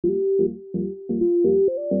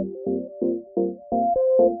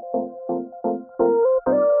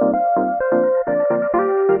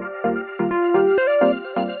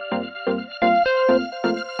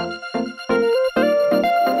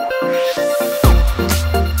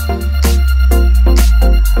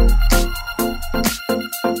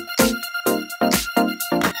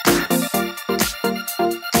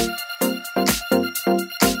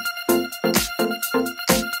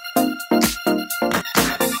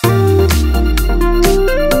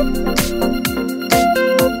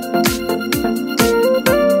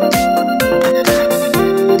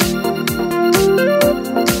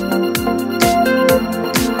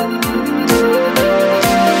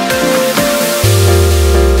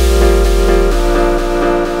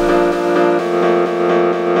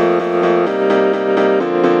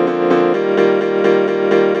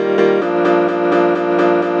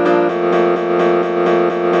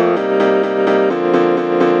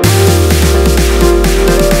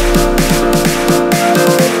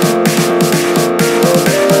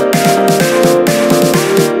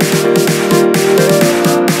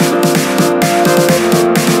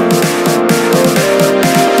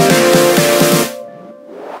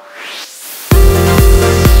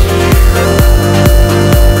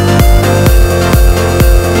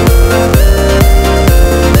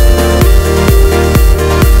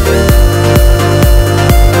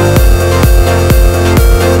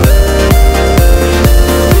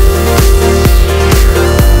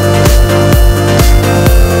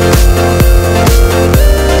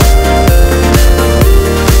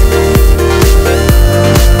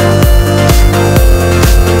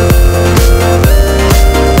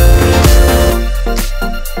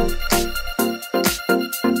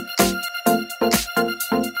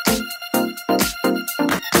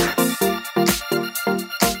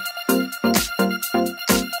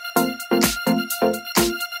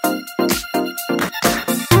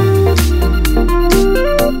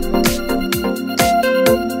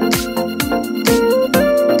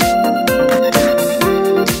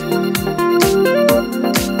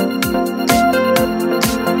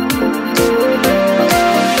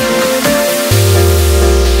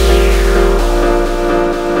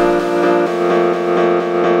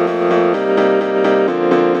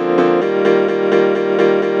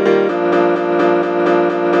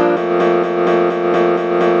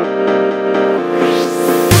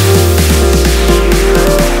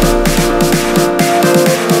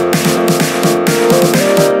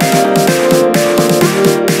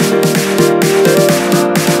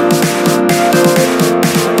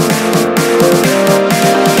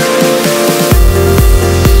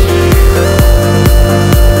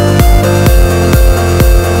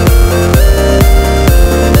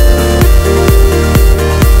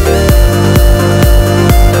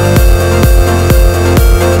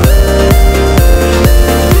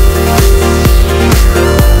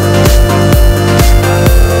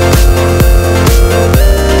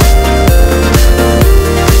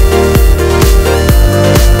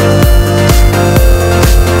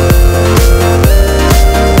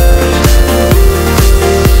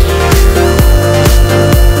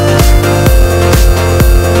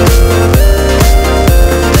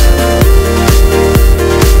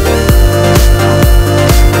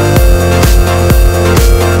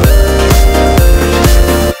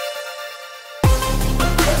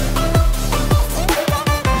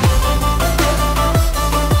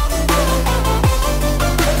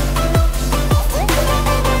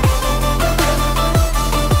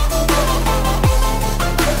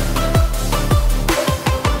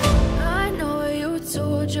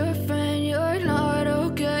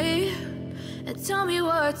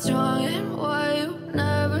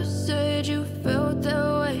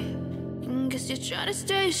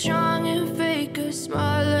strong and fake a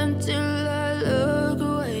smile until I look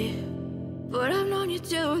away. But I've known you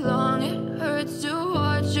too long, it hurts to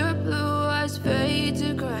watch your blue eyes fade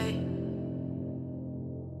to gray.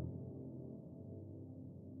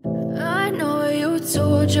 I know you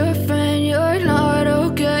told your friend you're not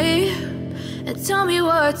okay, and tell me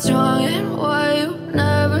what's wrong and why you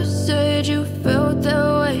never said you felt that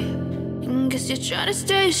way. And guess you're trying to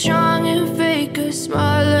stay strong and fake a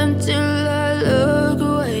smile until I look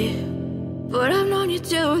away. But I've known you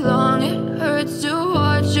too long, it hurts to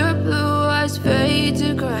watch your blue eyes fade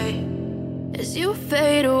to gray as you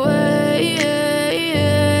fade away,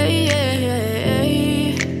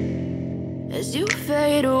 as you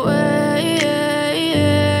fade away.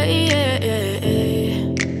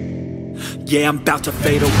 Yeah, I'm about to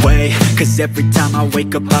fade away, cause every time I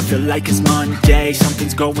wake up I feel like it's Monday.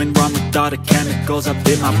 Something's going wrong with all the chemicals up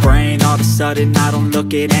in my brain. All of a sudden I don't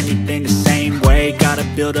look at anything the same way. Got a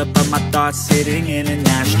build-up of my thoughts sitting in an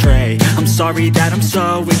ashtray. I'm sorry that I'm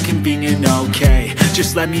so inconvenient, okay.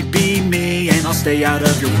 Just let me be me and I'll stay out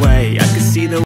of your way. I can see the